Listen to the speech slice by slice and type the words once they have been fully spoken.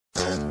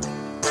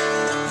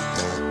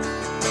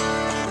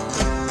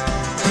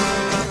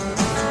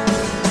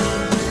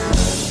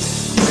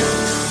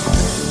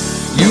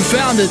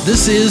found it.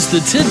 This is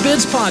the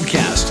Tidbits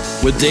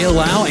Podcast with Dale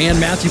Lau and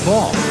Matthew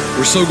Paul.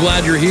 We're so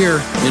glad you're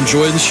here.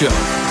 Enjoy the show. It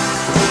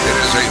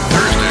is a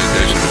Thursday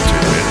edition of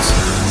Tidbits.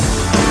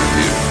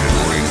 Good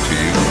morning to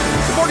you.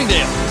 Good morning,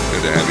 Dale.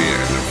 Good to have you,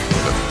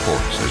 and of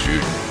course, as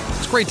usual.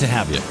 It's great to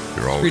have you.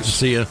 You're always great to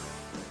see you.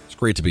 It's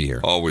great to be here.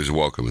 Always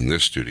welcome in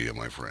this studio,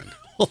 my friend.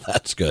 Well,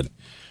 that's good.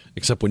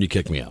 Except when you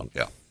kick me out.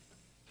 Yeah.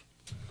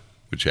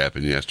 Which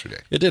happened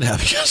yesterday. It did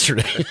happen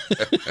yesterday.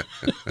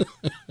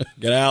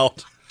 Get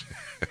out.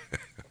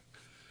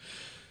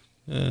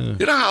 You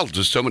know how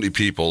just so many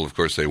people, of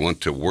course, they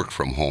want to work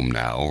from home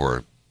now,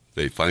 or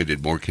they find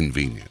it more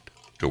convenient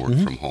to work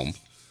from home.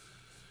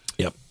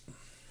 Yep.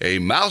 A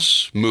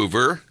mouse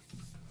mover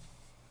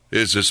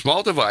is a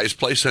small device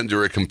placed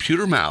under a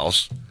computer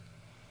mouse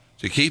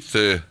to keep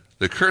the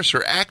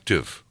cursor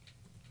active.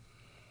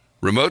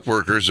 Remote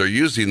workers are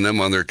using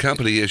them on their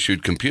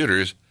company-issued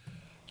computers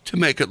to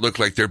make it look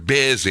like they're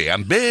busy.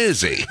 I'm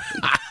busy.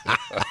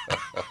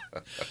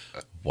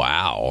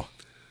 Wow.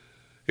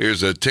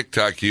 Here's a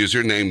TikTok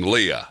user named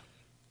Leah.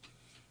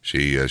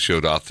 She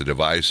showed off the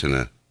device in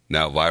a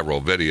now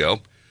viral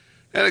video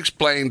and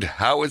explained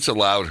how it's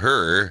allowed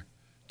her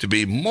to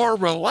be more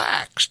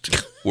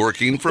relaxed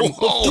working from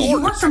home.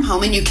 You work from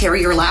home and you carry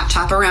your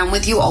laptop around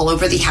with you all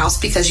over the house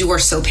because you are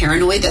so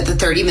paranoid that the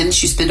 30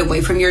 minutes you spend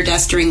away from your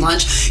desk during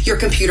lunch, your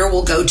computer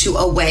will go to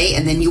away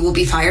and then you will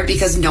be fired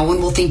because no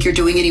one will think you're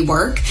doing any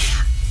work.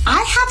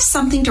 I have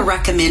something to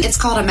recommend. It's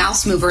called a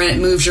mouse mover, and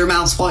it moves your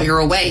mouse while you're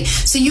away.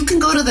 So you can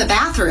go to the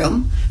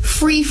bathroom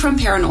free from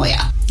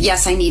paranoia.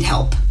 Yes, I need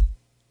help.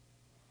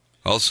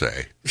 I'll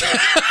say.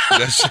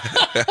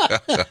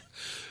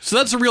 So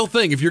that's a real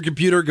thing. If your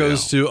computer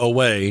goes to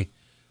away,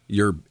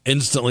 you're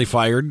instantly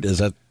fired? Is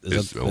that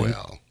the thing?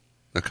 Well,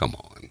 now come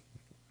on.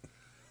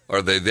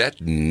 Are they that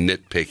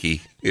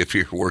nitpicky if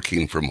you're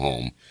working from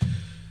home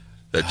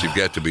that you've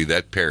got to be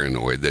that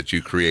paranoid that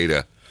you create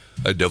a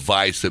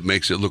device that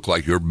makes it look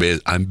like you're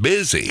busy? I'm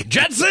busy.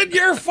 Jetson,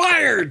 you're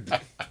fired!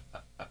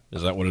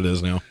 Is that what it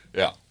is now?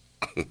 Yeah.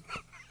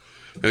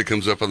 And it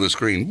comes up on the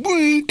screen.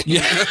 Boink.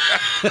 Yeah.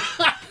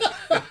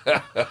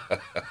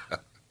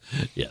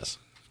 Yes.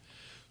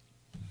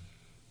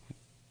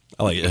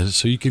 I like it.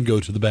 So you can go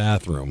to the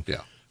bathroom.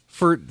 Yeah.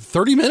 For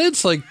 30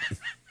 minutes? Like,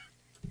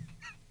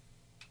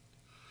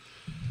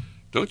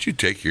 Don't you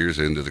take yours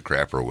into the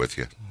crapper with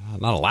you?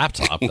 not a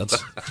laptop.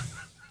 That's,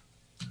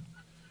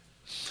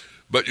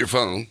 But your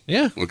phone.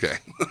 yeah. Okay.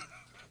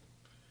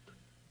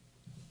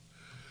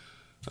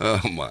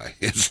 Oh, my.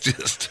 It's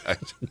just...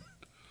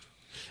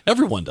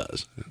 Everyone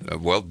does.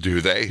 well, do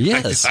they?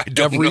 Yes. I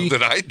don't know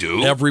that I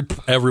do. Every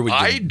week.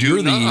 I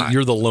do not.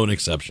 You're the lone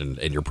exception,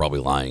 and you're probably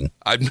lying.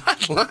 I'm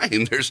not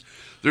lying.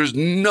 There's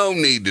no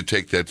need to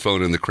take that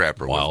phone in the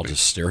crapper Well, I'll with me.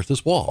 just stare at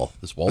this wall.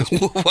 This wall is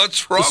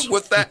What's wrong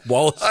with that?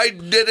 wall is I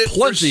did it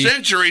plenty- for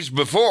centuries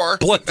before.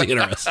 plenty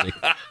interesting.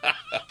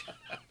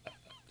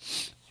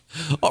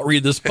 I'll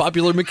read this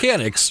Popular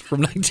Mechanics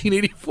from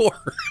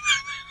 1984.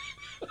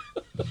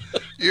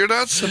 You're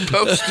not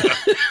supposed to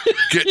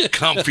get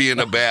comfy in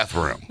a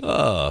bathroom.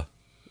 You're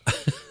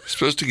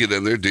supposed to get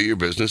in there, do your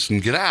business,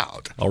 and get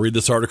out. I'll read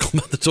this article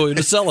about the Toyota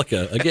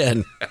Celica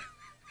again.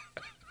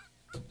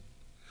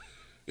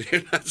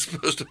 You're not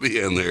supposed to be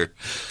in there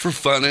for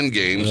fun and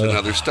games and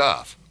other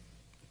stuff.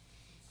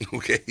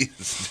 Okay?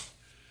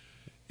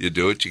 You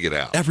do it, you get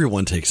out.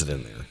 Everyone takes it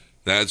in there.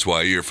 That's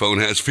why your phone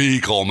has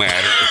fecal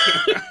matter.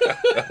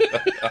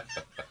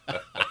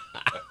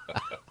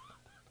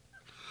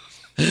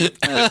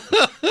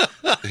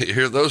 You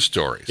hear those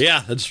stories?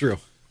 Yeah, that's true.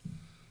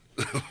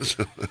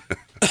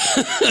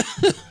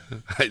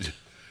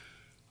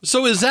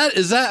 So is that?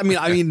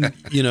 I mean,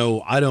 you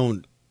know, I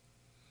don't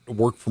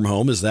work from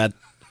home. Is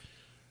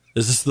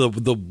this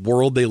the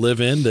world they live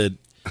in, that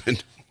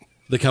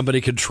the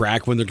company could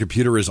track when their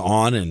computer is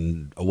on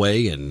and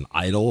away and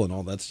idle and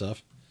all that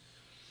stuff?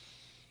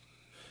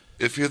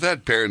 If you're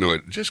that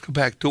paranoid, just go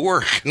back to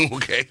work,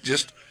 okay?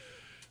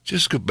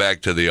 Just go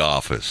back to the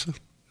office.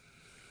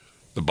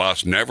 The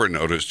boss never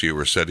noticed you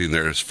were sitting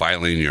there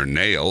filing your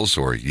nails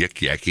or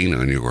yik-yakking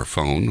on your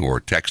phone or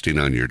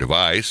texting on your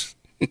device.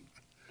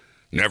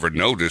 Never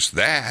noticed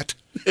that.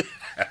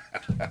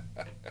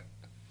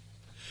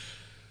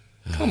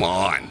 Come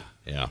on.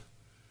 Yeah.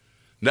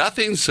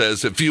 Nothing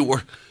says if you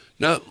were...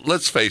 Now,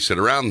 let's face it,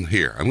 around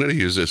here, I'm going to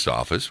use this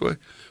office. We're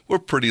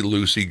pretty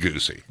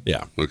loosey-goosey.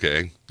 Yeah.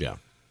 Okay? Yeah.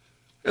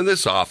 And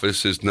this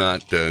office is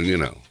not,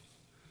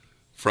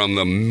 from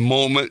the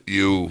moment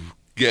you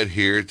get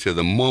here to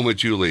the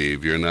moment you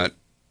leave, you're not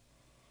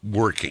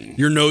working.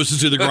 Your nose is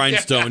to the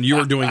grindstone. You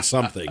are doing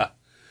something.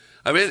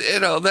 I mean,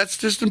 that's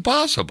just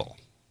impossible.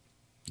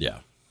 Yeah.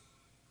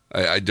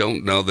 I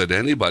don't know that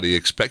anybody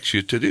expects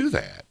you to do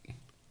that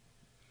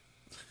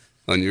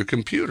on your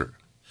computer.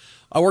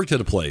 I worked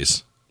at a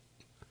place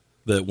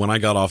that when I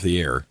got off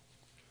the air,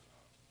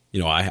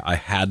 I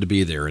had to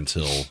be there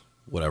until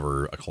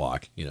whatever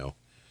o'clock,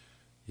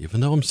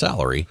 even though I'm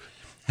salary,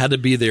 had to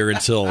be there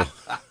until...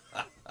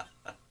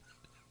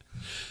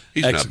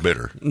 He's not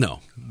bitter.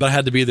 No, but I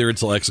had to be there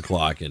until X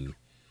o'clock, and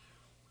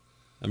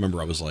I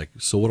remember I was like,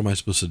 so what am I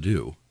supposed to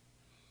do?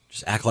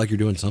 Just act like you're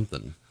doing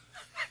something.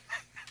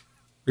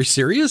 Are you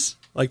serious?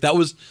 Like that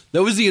was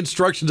the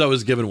instructions I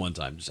was given one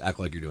time. Just act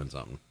like you're doing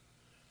something.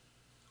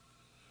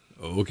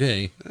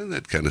 Okay. Isn't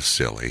that kind of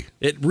silly?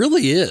 It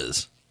really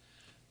is.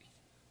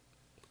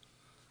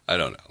 I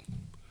don't know.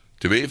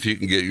 To me, if you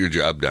can get your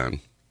job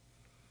done,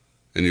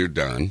 and you're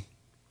done.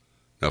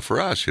 Now, for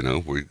us,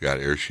 we've got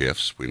air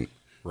shifts. Right.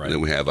 And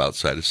then we have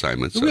outside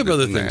assignments. We have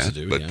other than things that. to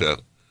do. But yeah.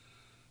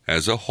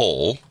 As a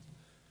whole,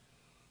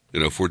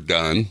 if we're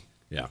done,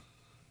 Yeah.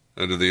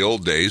 under the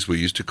old days, we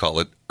used to call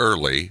it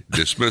early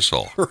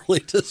dismissal. Early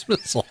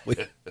dismissal.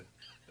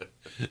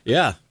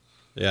 Yeah.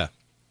 Yeah.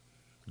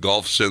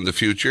 Golf's in the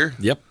future.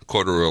 Yep.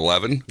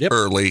 11:15. Yep.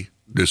 Early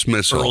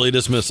dismissal. Early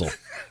dismissal.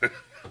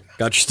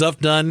 Got your stuff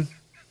done.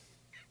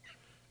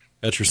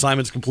 Got your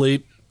assignments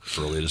complete.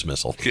 Early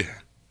dismissal. Yeah.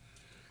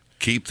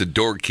 Keep the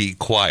door key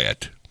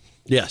quiet.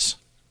 Yes.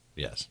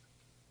 Yes.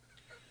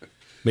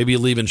 Maybe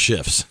leaving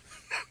shifts.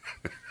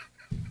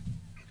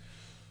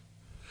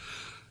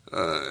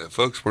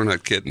 Folks, we're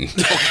not kidding.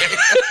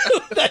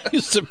 That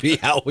used to be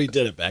how we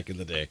did it back in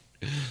the day.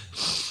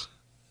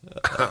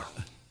 Of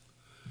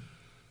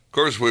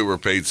course, we were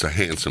paid so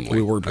handsomely.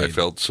 We were paid. I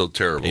felt so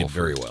terrible Paid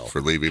very well. for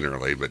leaving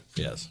early, but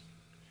Yes.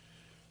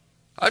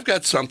 I've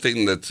got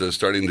something that's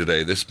starting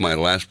today. This is my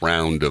last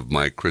round of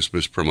my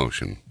Christmas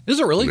promotion. Is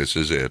it really? This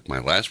is it, my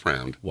last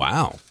round.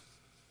 Wow.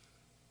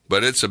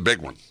 But it's a big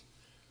one.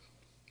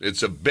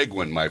 It's a big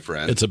one, my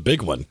friend. It's a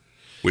big one.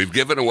 We've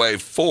given away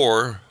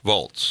 4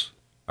 vaults.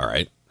 All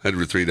right.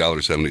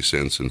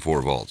 $103.70 and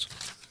 4 vaults.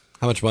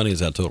 How much money is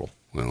that total?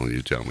 Well,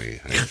 you tell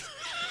me.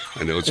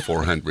 I know it's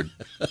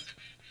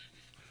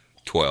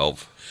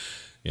 412.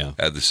 Yeah.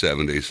 Add the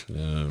 70s.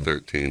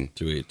 13,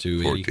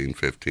 280. 14,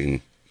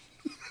 15.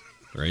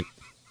 Right.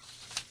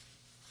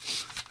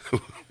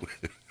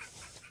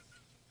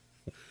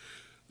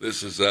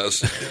 This is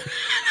us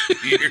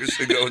years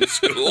ago in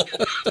school.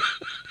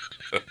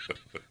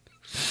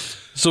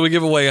 So we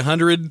give away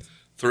 100.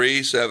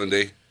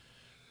 370.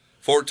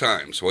 4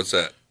 times. What's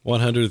that?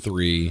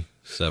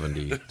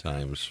 103.70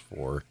 times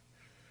 4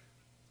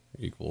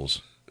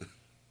 equals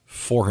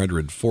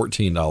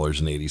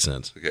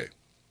 $414.80. Okay.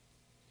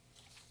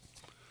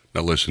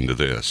 Now listen to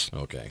this.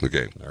 Okay.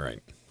 Okay. All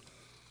right.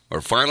 Our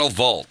final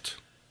vault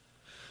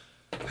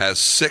has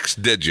 6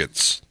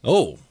 digits.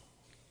 Oh.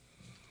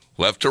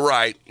 Left to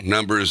right,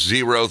 numbers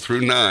 0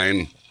 through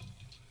 9.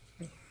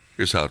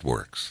 Here's how it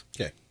works.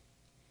 Okay.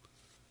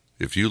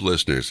 If you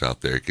listeners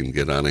out there can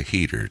get on a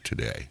heater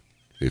today,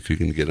 if you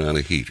can get on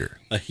a heater,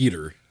 A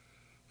heater.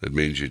 that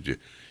means you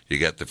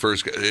got the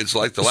first. It's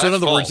like the last. So in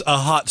other vault. words, a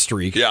hot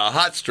streak. Yeah, a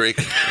hot streak,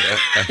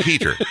 a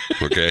heater.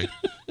 Okay.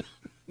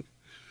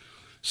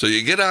 So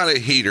you get on a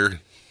heater,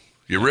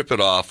 you rip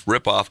off,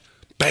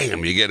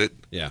 bam, you get it.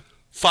 Yeah.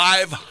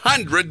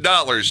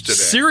 $500 today.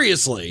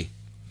 Seriously.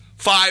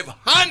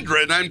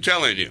 $500, I'm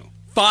telling you.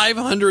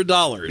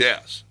 $500.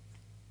 Yes.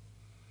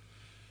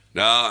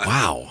 Now,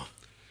 Wow.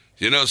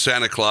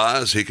 Santa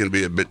Claus, he can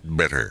be a bit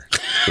bitter.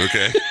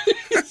 Okay.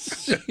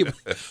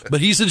 But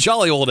he's a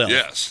jolly old elf.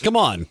 Yes. Come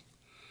on.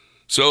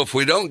 So if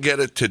we don't get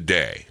it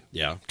today,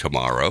 Yeah.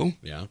 tomorrow,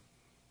 Yeah.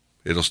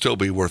 it'll still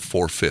be worth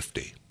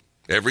 $450.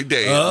 Every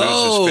day it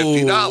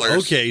loses $50.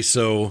 Okay,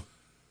 so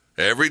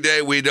Every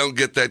day we don't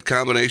get that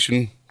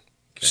combination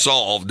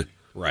solved,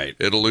 right.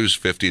 it'll lose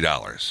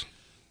 $50.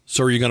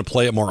 So are you going to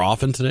play it more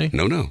often today?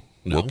 No. No?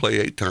 We'll play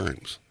 8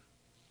 times.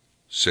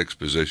 6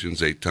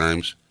 positions, 8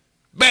 times.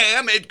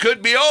 Bam! It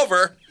could be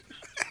over.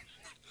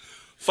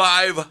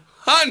 $500.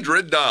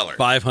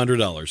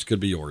 $500 could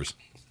be yours.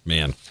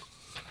 Man.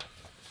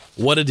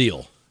 What a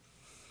deal.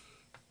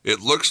 It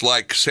looks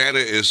like Santa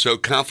is so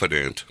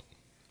confident,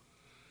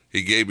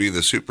 he gave me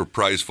the super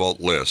prize vault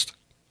list.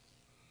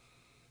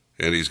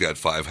 And he's got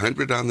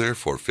 500 on there,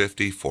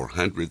 450,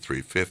 400,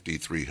 350,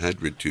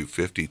 300,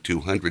 250,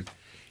 200.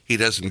 He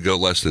doesn't go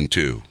less than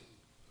 2.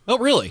 Oh,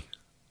 really?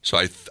 So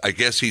I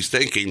guess he's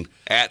thinking,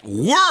 at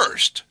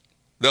worst,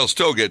 they'll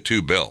still get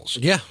 2 bills.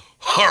 Yeah.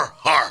 Har,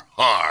 har,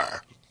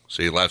 har.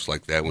 See, he laughs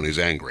like that when he's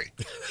angry.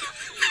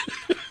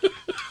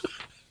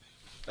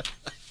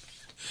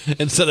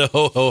 Instead of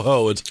ho, ho,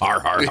 ho, it's har,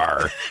 har,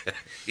 har.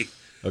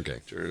 Okay.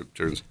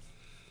 Turns.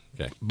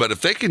 Okay. But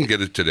if they can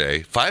get it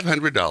today,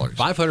 $500.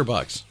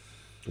 $500.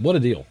 What a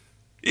deal.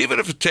 Even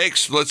if it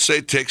takes, let's say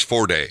it takes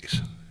 4 days,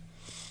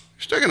 you're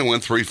still going to win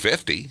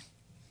 $350.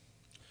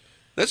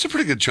 That's a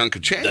pretty good chunk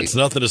of change. That's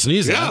nothing to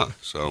sneeze Yeah. at.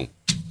 So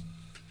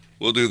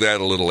we'll do that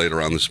a little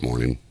later on this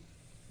morning.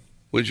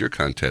 When's your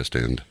contest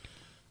end?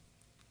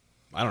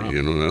 I don't know.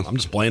 You don't know? I'm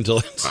just playing till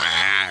it's...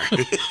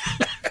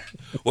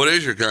 What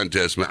is your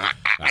contest, man?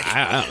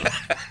 I don't know.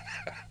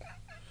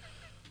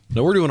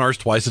 No, we're doing ours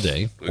twice a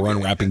day. We're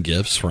unwrapping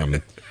gifts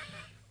from...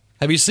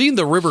 Have you seen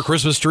the River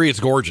Christmas tree? It's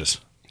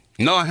gorgeous.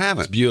 No, I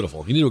haven't.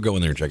 Beautiful. You need to go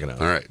in there and check it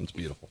out. All right. It's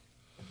beautiful.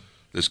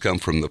 This come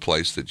from the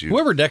place that you...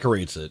 Whoever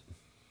decorates it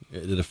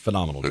did a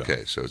phenomenal job.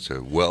 Okay, so it's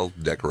a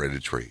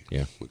well-decorated tree.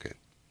 Yeah. Okay.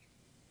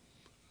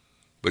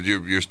 But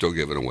you're still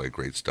giving away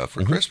great stuff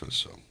for Christmas,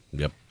 so...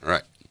 Yep. All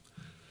right.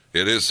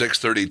 It is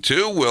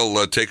 6:32.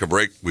 We'll take a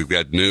break. We've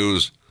got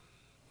news.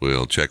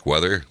 We'll check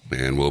weather,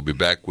 and we'll be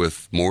back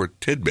with more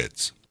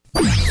tidbits.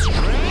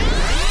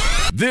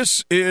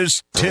 This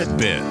is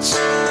Tidbits.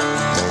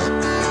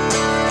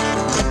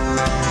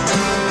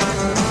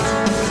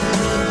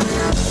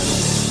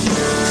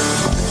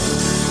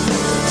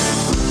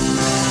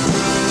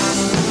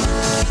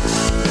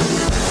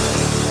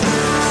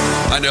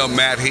 I know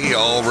Matt, he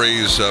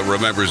always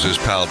remembers his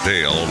pal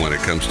Dale when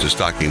it comes to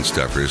stocking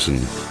stuffers and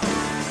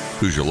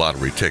Hoosier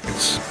Lottery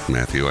tickets.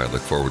 Matthew, I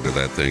look forward to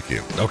that. Thank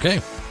you.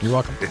 Okay. You're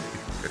welcome.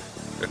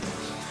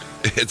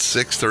 It's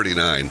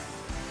 6:39.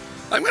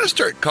 I'm going to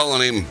start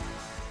calling him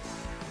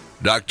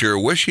Dr.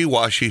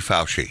 Wishy-Washy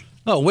Fauci.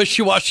 Oh,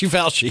 Wishy-Washy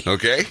Fauci.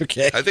 Okay?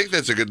 Okay. I think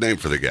that's a good name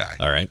for the guy.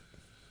 All right.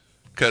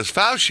 Because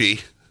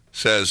Fauci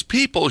says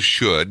people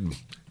should,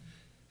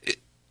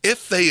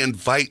 if they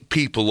invite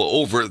people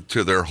over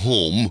to their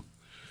home,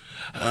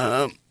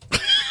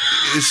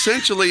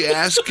 essentially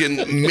ask and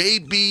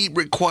maybe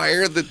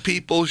require that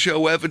people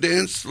show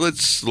evidence.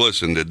 Let's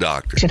listen to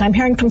Dr. I'm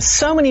hearing from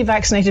so many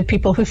vaccinated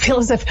people who feel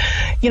as if,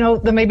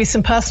 there may be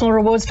some personal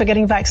rewards for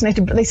getting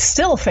vaccinated, but they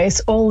still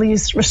face all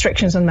these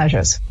restrictions and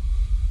measures.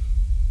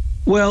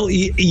 Well,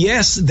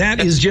 yes, that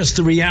is just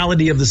the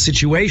reality of the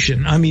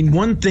situation. I mean,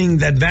 one thing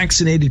that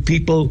vaccinated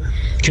people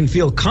can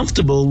feel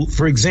comfortable,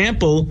 for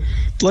example,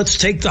 let's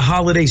take the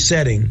holiday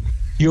setting.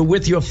 You're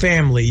with your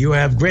family. You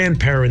have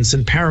grandparents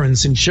and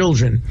parents and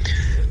children.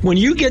 When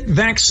you get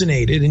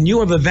vaccinated and you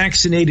have a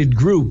vaccinated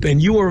group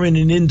and you are in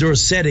an indoor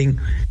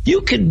setting, you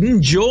can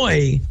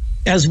enjoy,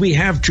 as we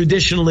have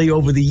traditionally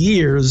over the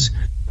years,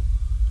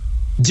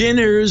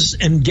 dinners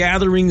and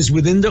gatherings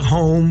within the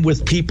home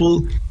with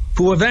people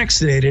who are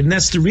vaccinated. And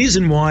that's the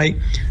reason why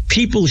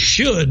people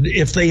should,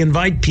 if they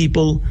invite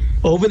people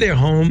over their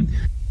home,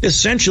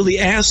 essentially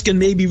ask and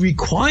maybe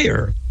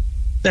require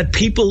that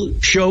people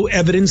show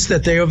evidence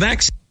that they are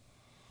vaccinated.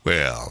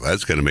 Well,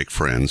 that's going to make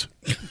friends.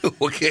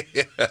 Okay.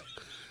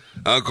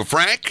 Uncle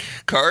Frank,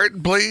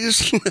 card,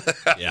 please.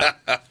 Yeah.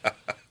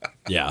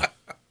 Yeah.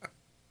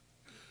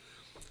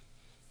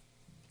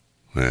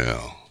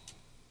 Well,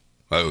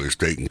 I was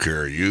taking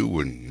care of you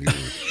when you...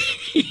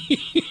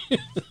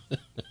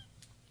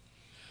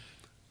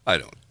 I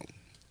don't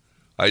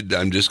know.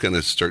 I'm just going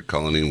to start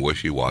calling him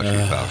Wishy-Washy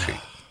Fauci.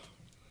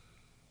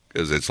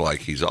 Because it's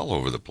like he's all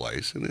over the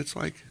place, and it's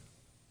like...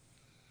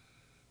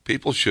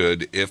 People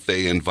should, if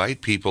they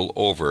invite people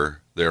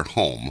over their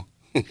home,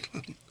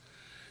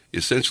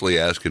 essentially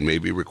ask and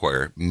maybe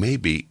require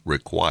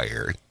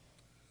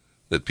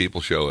that people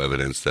show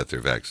evidence that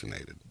they're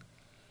vaccinated.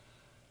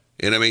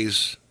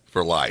 Enemies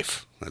for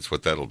life. That's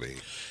what that'll be.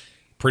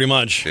 Pretty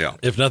much. Yeah.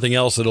 If nothing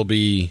else, it'll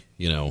be,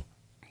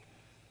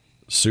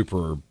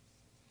 super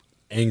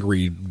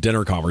angry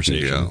dinner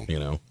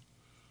conversation,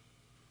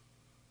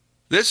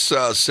 This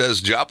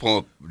says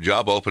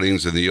job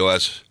openings in the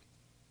U.S.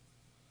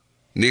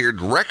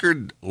 neared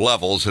record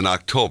levels in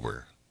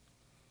October.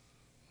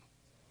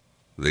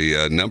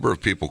 The number of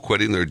people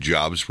quitting their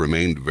jobs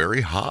remained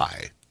very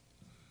high.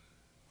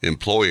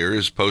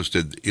 Employers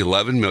posted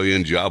 11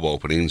 million job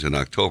openings in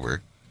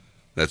October.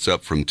 That's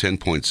up from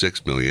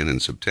 10.6 million in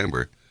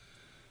September,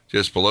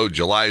 just below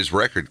July's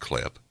record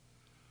clip.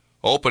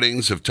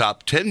 Openings have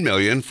topped 10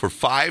 million for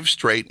 5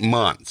 straight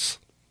months.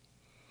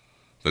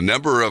 The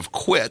number of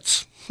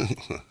quits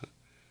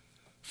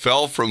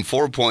fell from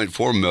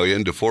 4.4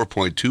 million to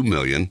 4.2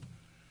 million,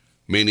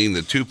 meaning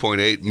that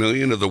 2.8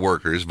 million of the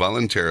workers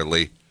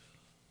voluntarily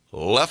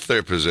left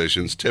their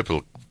positions,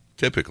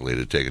 typically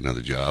to take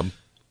another job.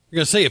 You're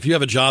going to say, if you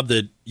have a job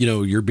that,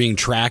 you're being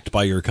tracked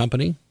by your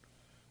company,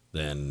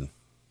 then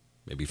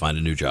maybe find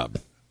a new job.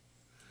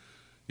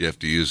 You have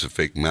to use a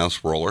fake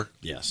mouse roller.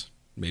 Yes.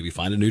 Maybe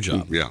find a new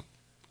job. Yeah.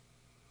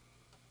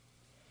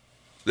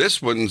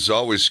 This one's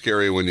always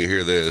scary when you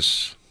hear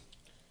this.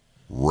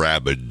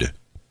 Rabid.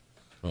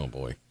 Oh,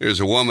 boy. There's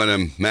a woman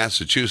in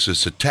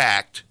Massachusetts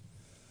attacked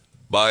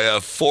by a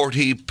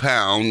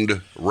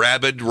 40-pound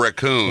rabid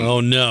raccoon.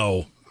 Oh,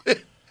 no.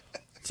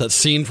 It's that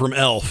scene from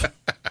Elf.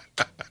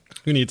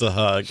 Who needs a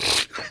hug?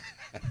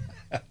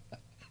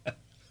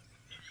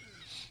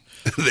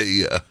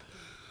 The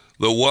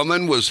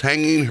woman was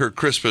hanging her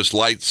Christmas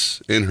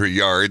lights in her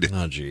yard.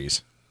 Oh,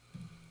 jeez.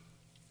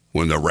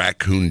 When the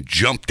raccoon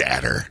jumped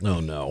at her. Oh,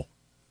 no.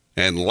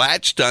 And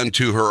latched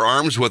onto her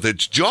arms with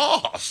its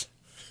jaws.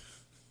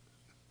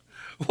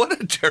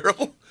 What a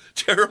terrible,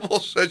 terrible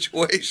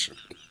situation.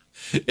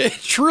 It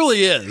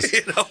truly is.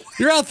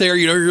 You're out there,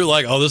 you're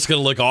like, oh, this is going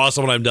to look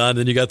awesome when I'm done.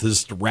 Then you got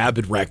this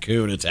rabid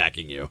raccoon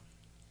attacking you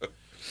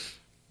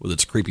with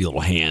its creepy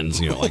little hands,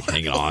 like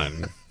hanging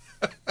on.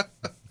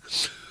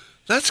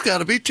 That's got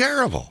to be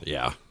terrible.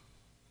 Yeah.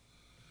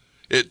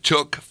 It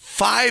took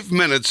 5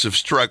 minutes of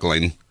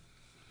struggling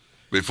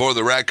before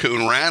the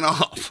raccoon ran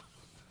off,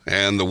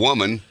 and the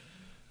woman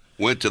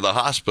went to the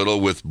hospital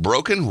with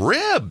broken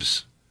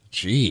ribs.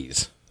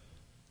 Jeez.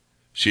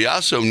 She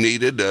also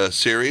needed a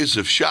series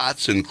of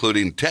shots,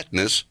 including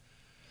tetanus,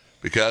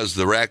 because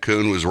the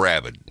raccoon was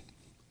rabid.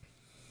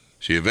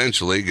 She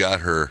eventually got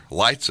her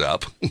lights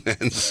up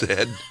and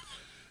said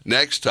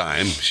Next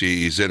time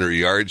she's in her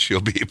yard,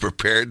 she'll be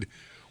prepared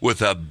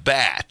with a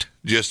bat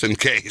just in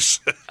case.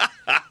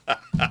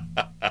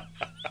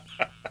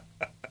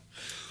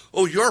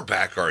 Oh, you're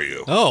back, are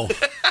you? Oh.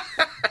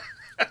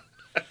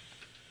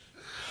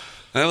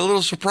 I have a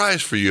little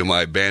surprise for you,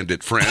 my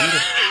bandit friend.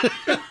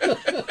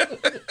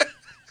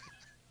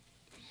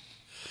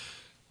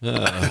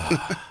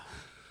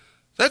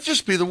 That'd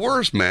just be the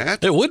worst,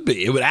 Matt. It would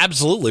be. It would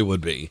absolutely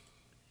would be.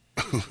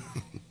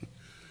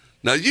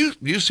 Now,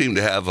 you seem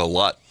to have a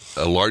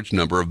large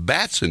number of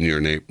bats in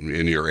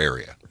your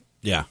area.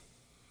 Yeah.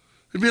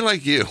 It'd be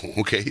like you.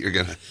 Okay, you're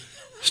going to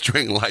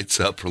string lights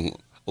up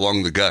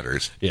along the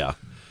gutters. Yeah.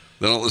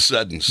 Then all of a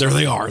sudden... There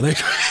they are.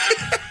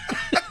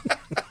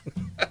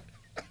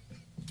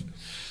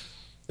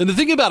 And the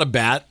thing about a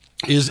bat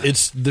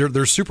is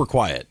they're super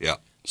quiet. Yeah.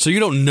 So you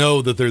don't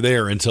know that they're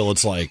there until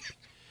it's like,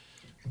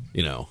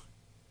 oh,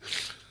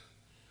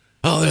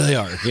 there they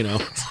are,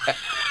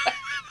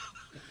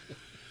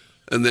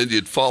 And then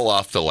you'd fall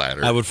off the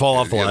ladder. I would fall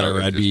off the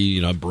ladder. I'd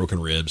be, broken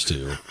ribs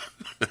too.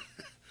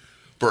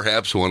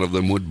 Perhaps one of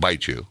them would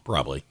bite you.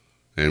 Probably.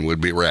 And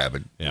would be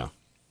rabid. Yeah.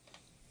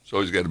 It's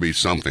always got to be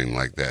something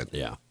like that.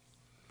 Yeah.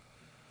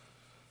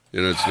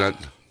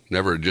 It's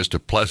never just a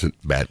pleasant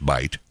bat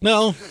bite.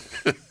 No.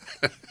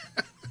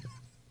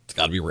 It's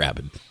got to be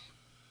rabid.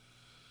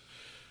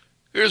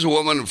 Here's a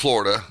woman in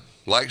Florida,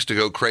 likes to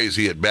go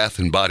crazy at Bath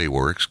 & Body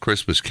Works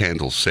Christmas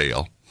candle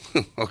sale.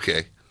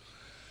 Okay.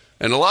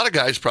 And a lot of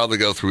guys probably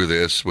go through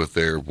this with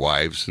their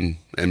wives, and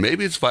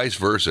maybe it's vice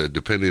versa,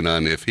 depending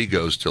on if he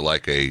goes to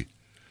like a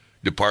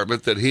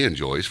department that he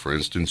enjoys, for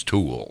instance,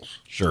 tools.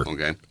 Sure.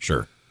 Okay.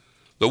 Sure.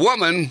 The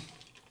woman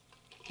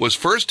was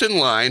first in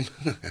line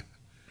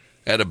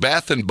at a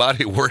Bath &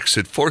 Body Works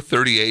at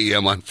 4:30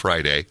 a.m. on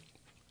Friday.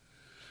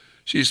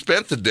 She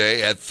spent the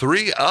day at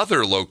 3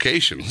 other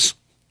locations,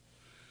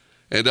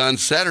 and on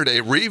Saturday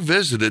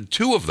revisited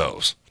 2 of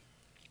those.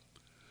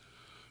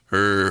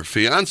 Her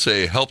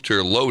fiancé helped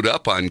her load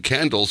up on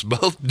candles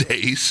both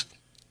days.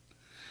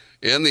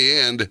 In the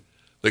end,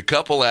 the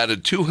couple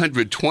added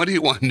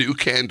 221 new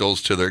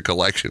candles to their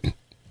collection.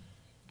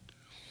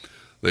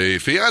 The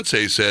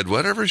fiancé said,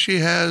 whatever she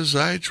has,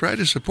 I try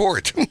to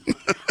support.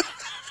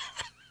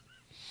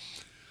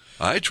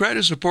 I try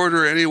to support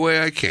her any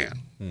way I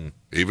can,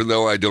 even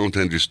though I don't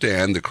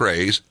understand the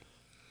craze.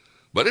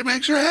 But it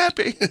makes her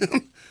happy.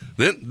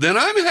 Then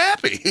I'm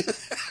happy.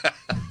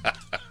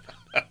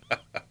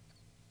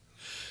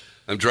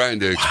 I'm trying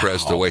to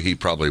express the way he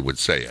probably would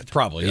say it.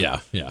 Probably, yeah.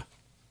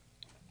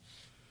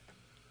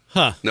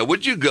 Huh. Now,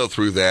 would you go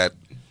through that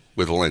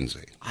with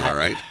Lindsay? All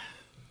right.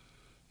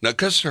 Now,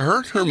 because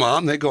her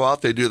mom, they go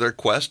out, they do their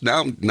quest.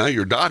 Now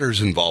your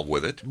daughter's involved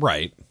with it.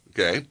 Right.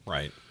 Okay.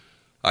 Right.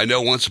 I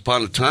know once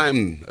upon a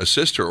time, a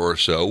sister or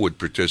so would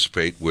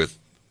participate with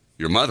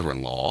your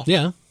mother-in-law.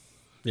 Yeah.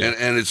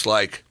 And it's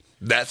like,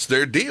 that's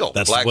their deal.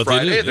 That's Black what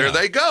Friday, they do, there yeah.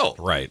 they go.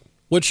 Right.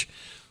 Which,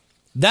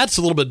 that's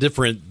a little bit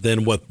different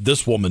than what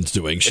this woman's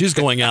doing. She's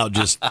going out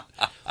just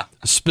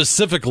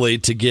specifically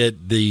to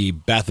get the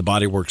Bath &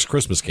 Body Works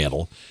Christmas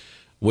candle,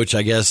 which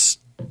I guess,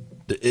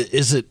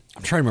 is it,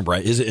 I'm trying to remember,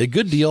 is it a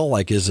good deal?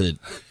 Like, is it,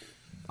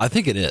 I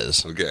think it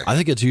is. Okay. I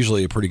think it's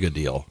usually a pretty good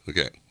deal.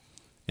 Okay.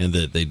 And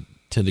that they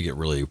tend to get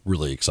really,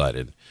 really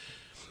excited.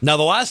 Now,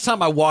 the last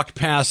time I walked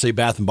past a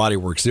Bath & Body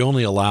Works, they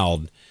only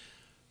allowed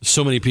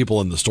so many people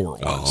in the store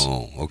at once.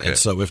 Oh, okay. And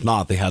so if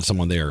not, they had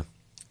someone there.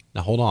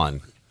 Now, hold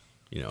on.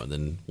 And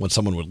then when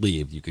someone would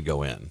leave, you could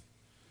go in.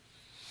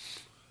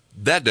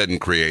 That doesn't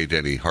create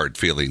any hard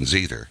feelings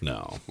either.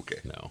 No. Okay.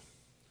 No.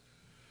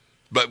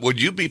 But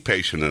would you be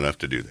patient enough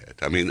to do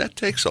that? I mean, that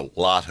takes a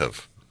lot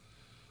of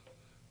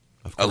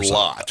course a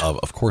lot.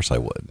 Of course I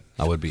would.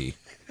 I would be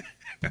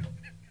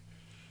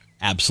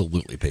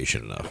absolutely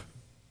patient enough.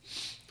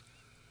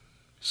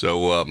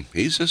 So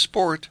he's a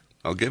sport.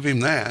 I'll give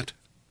him that.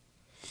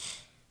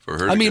 For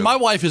her, I mean, my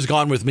wife has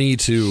gone with me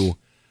to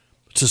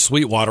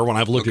Sweetwater when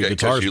I've looked at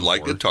guitars. 'cause you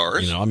like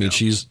guitars. I mean,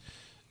 she's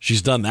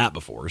done that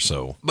before.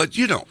 So, but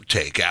you don't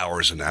take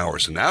hours and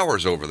hours and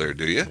hours over there,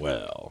 do you?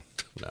 Well,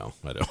 no,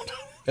 I don't.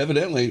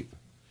 Evidently,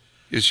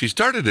 she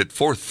started at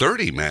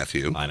 4:30,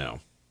 Matthew. I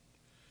know.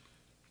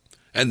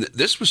 And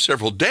this was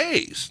several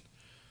days.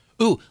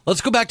 Ooh,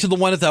 let's go back to the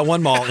one at that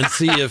one mall and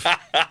see if.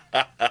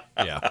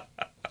 Yeah.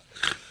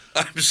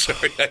 I'm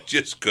sorry, I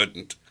just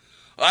couldn't.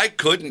 I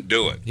couldn't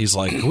do it. He's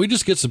like, can we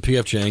just get some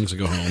P.F. Chang's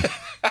and go home?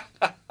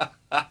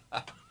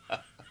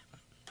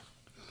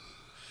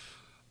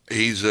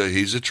 He's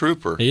a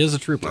trooper. He is a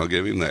trooper. I'll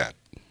give him that.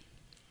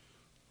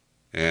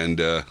 And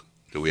do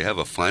we have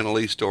a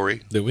finally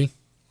story? Do we?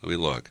 Let me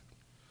look.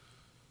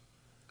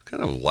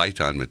 Kind of light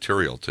on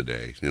material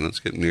today. It's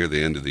getting near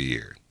the end of the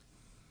year.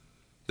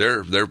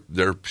 They're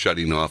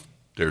shutting off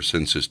their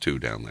census too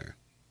down there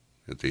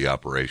at the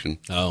operation.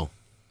 Oh.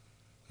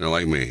 They're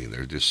like me.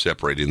 They're just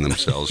separating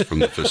themselves from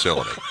the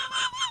facility.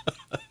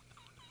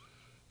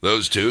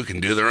 Those two can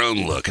do their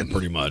own looking.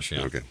 Pretty much,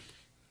 yeah. Okay.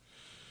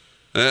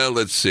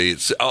 Let's see.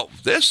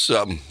 That's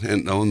not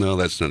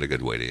a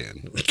good way to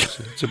end.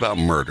 It's about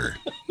murder.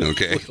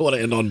 Okay. I want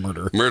to end on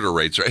murder. Murder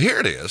rates. Right here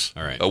it is.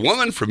 All right. A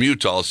woman from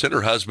Utah sent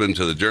her husband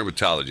to the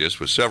dermatologist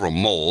with several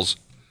moles,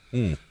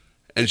 and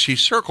she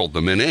circled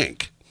them in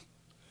ink,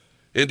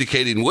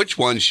 indicating which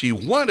one she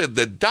wanted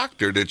the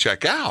doctor to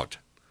check out.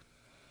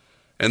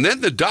 And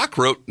then the doc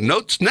wrote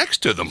notes next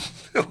to them.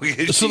 So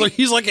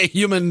he's like a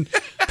human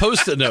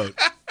Post-it note.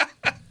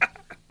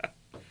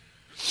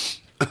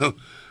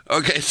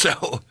 Okay,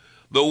 so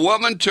the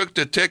woman took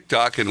to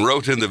TikTok and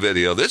wrote in the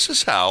video, "This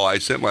is how I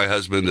sent my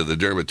husband to the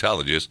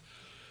dermatologist."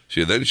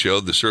 She then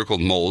showed the circled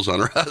moles on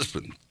her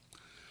husband.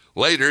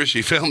 Later,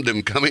 she filmed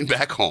him coming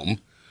back home,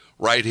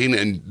 writing,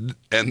 and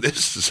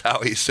this is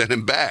how he sent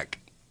him back.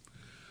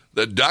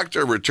 The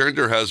doctor returned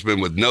her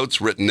husband with notes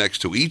written next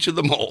to each of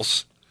the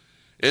moles,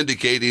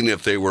 indicating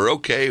if they were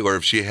okay or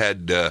if she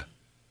had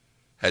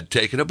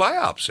taken a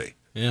biopsy.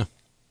 Yeah.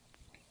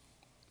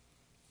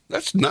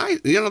 That's nice.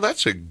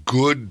 That's a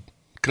good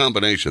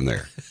combination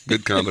there.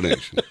 Good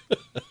combination.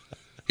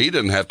 He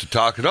didn't have to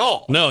talk at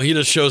all. No, he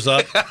just shows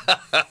up,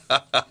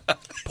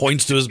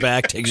 points to his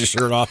back, takes his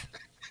shirt off.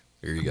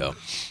 Here you go.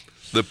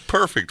 The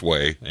perfect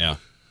way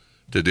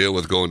to deal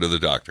with going to the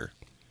doctor.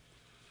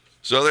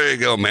 So there you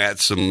go, Matt.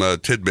 Some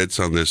tidbits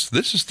on this.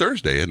 This is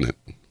Thursday, isn't it?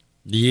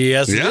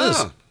 Yes, it is.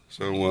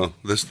 So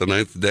this is the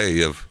 9th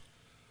day of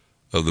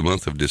the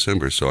month of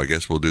December. So I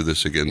guess we'll do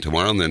this again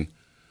tomorrow, and then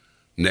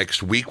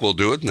next week we'll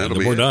do it, and that'll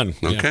be we're it. done.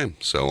 Okay. Yeah.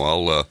 So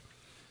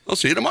I'll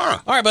see you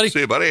tomorrow. All right, buddy. See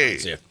you, buddy.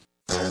 See you.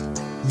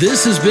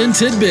 This has been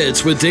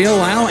Tidbits with Dale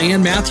Lau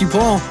and Matthew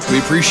Paul. We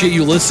appreciate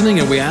you listening,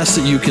 and we ask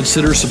that you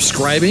consider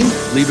subscribing,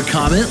 leave a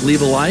comment,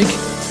 leave a like,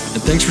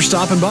 and thanks for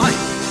stopping by.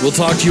 We'll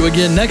talk to you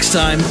again next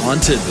time on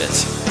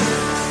Tidbits.